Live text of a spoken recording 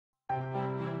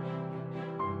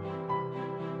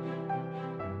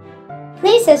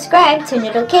Please subscribe to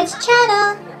Noodle Kidz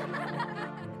channel.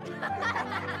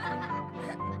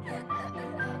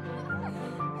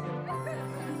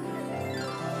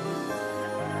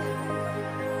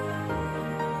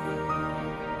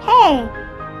 Hey,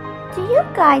 do you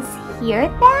guys hear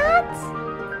that?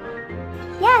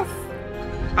 Yes,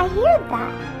 I hear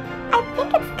that. I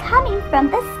think it's coming from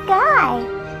the sky.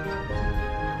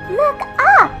 Look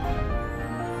up!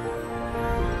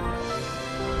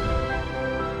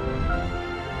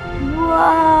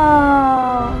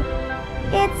 Whoa!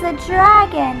 It's a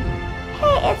dragon.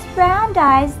 Hey, it's Round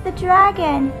Eyes the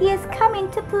dragon. He is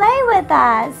coming to play with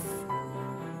us.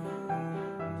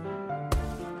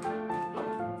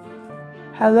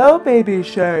 Hello, baby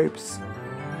shapes.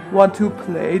 Want to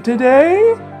play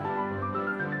today?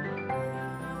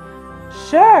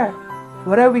 Sure.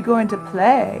 What are we going to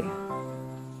play?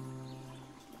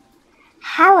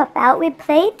 How about we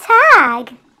play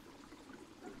tag?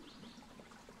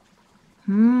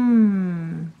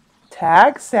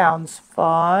 Tag sounds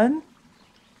fun.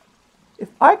 If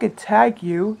I could tag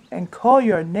you and call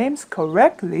your names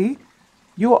correctly,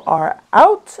 you are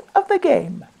out of the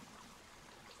game.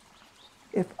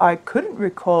 If I couldn't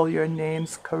recall your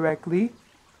names correctly,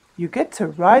 you get to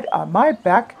ride on my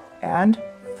back and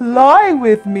fly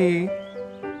with me.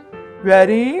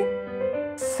 Ready,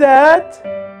 set,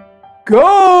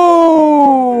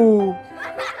 go!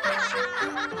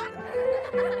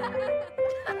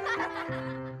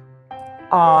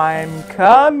 I'm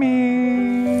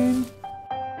coming.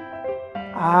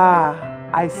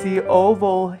 I see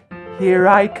oval. Here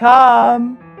I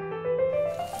come.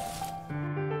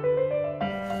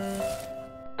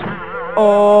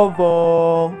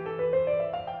 Oval.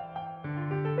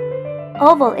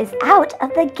 Oval is out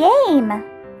of the game.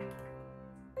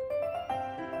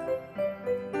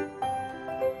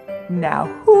 Now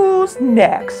who's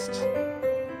next?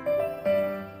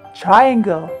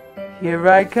 Triangle. Here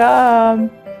I come.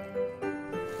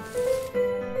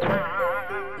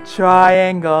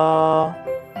 Triangle.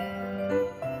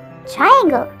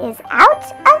 Triangle is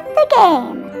out of the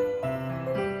game.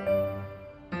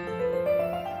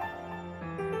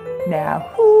 Now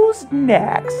who's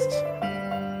next?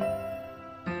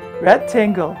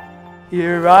 Rectangle.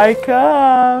 Here I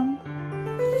come.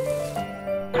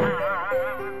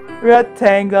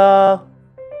 Rectangle.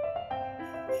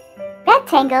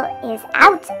 Rectangle is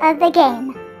out of the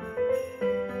game.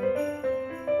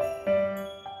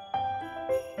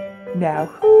 Now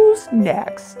who's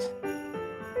next?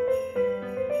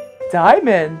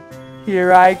 Diamond.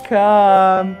 Here I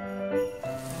come.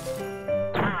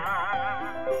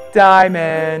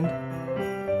 Diamond.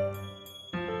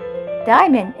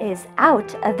 Diamond is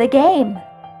out of the game.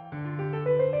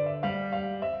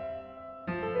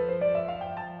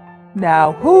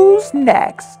 Now who's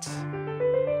next?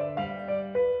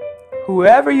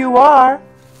 Whoever you are,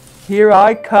 here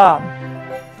I come.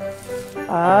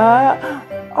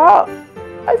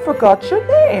 I forgot your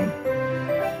name.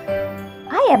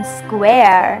 I am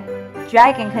Square.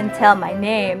 Dragon can tell my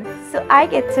name, so I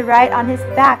get to ride on his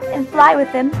back and fly with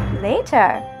him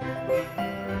later.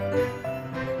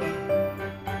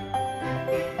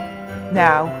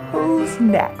 Now who's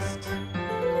next?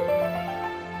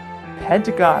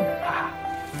 Pentagon.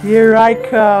 Here I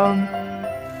come.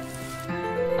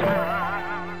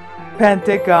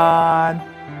 Pentagon.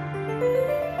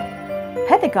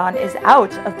 Pentagon is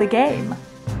out of the game.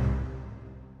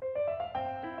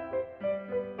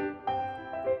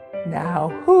 Now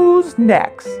who's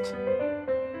next?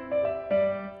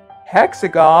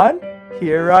 Hexagon.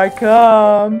 Here I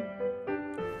come.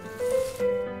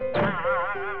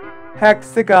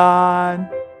 Hexagon.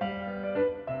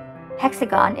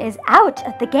 Hexagon is out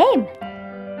of the game.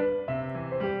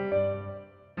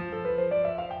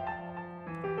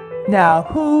 Now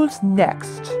who's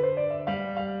next?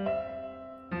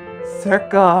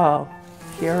 Circle.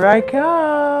 Here I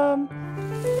come.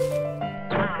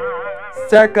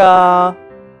 Circle.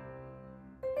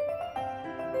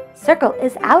 Circle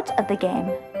is out of the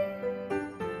game.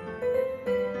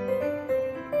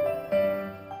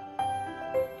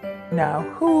 Now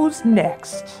who's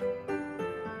next?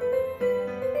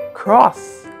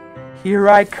 Cross. Here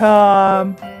I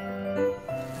come.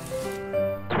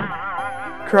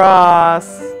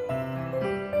 Cross.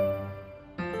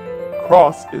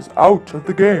 Cross is out of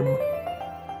the game.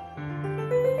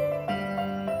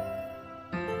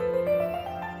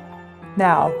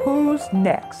 Now who's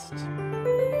next?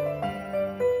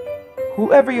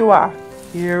 Whoever you are,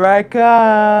 here I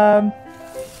come.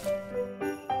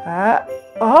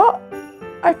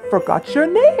 I forgot your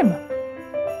name.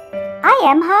 I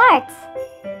am Heart.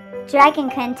 Dragon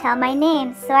couldn't tell my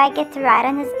name, so I get to ride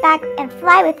on his back and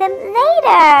fly with him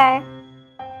later.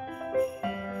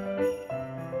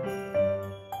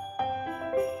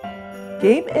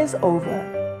 Game is over.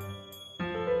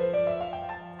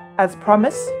 As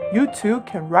promised, you two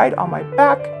can ride on my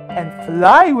back and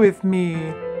fly with me.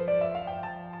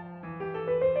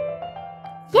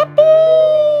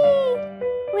 Yippee!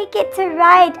 We get to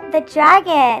ride the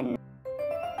dragon.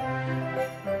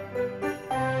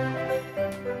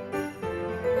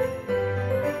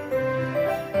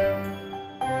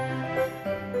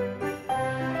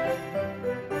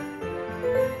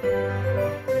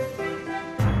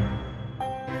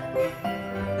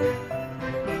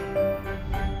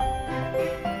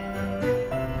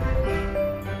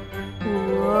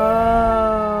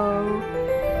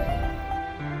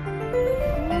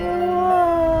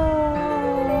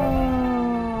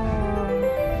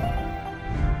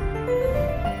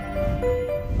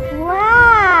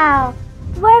 Wow!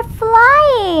 We're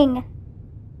flying!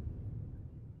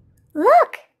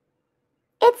 Look!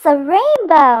 It's a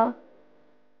rainbow!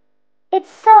 It's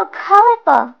so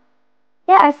colorful!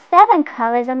 There are 7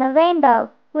 colors on the rainbow.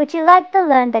 Would you like to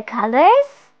learn the colors?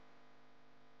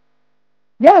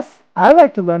 Yes, I'd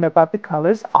like to learn about the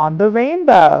colors on the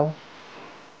rainbow.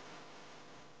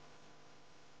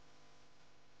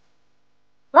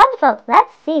 Wonderful!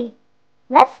 Let's see.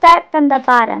 Let's start from the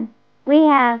bottom. We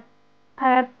have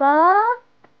purple,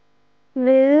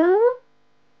 blue,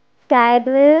 sky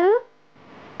blue,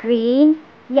 green,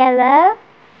 yellow,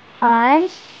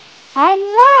 orange, and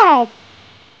red.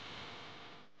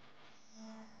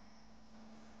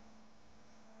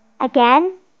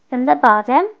 Again, from the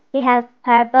bottom, we have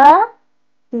purple,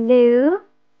 blue,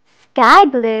 sky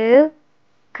blue,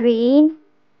 green,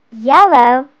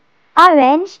 yellow,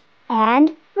 orange,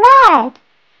 and red.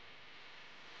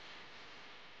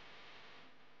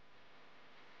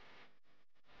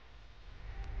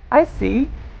 I see.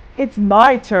 It's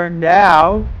my turn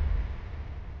now.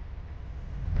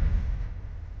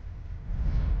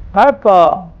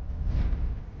 Purple,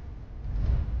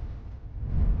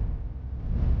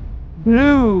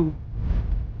 blue,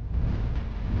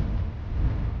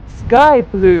 sky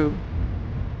blue,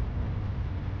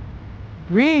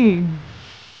 green,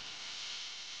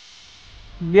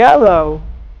 yellow,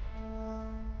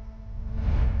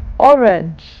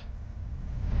 orange,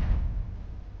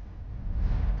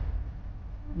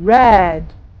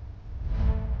 red.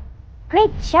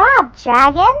 Great job,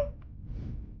 Dragon!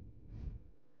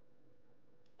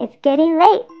 It's getting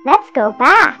late. Let's go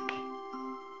back.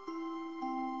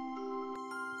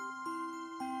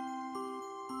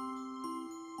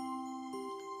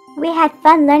 We had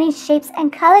fun learning shapes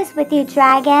and colors with you,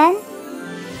 Dragon.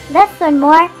 Let's learn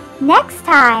more next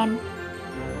time.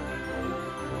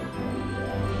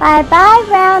 Bye-bye,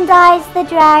 Round Eyes the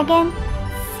Dragon.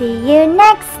 See you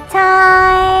next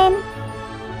time.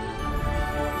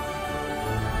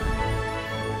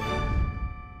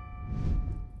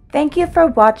 Thank you for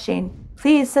watching.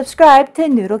 Please subscribe to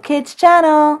Noodle Kidz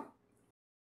channel.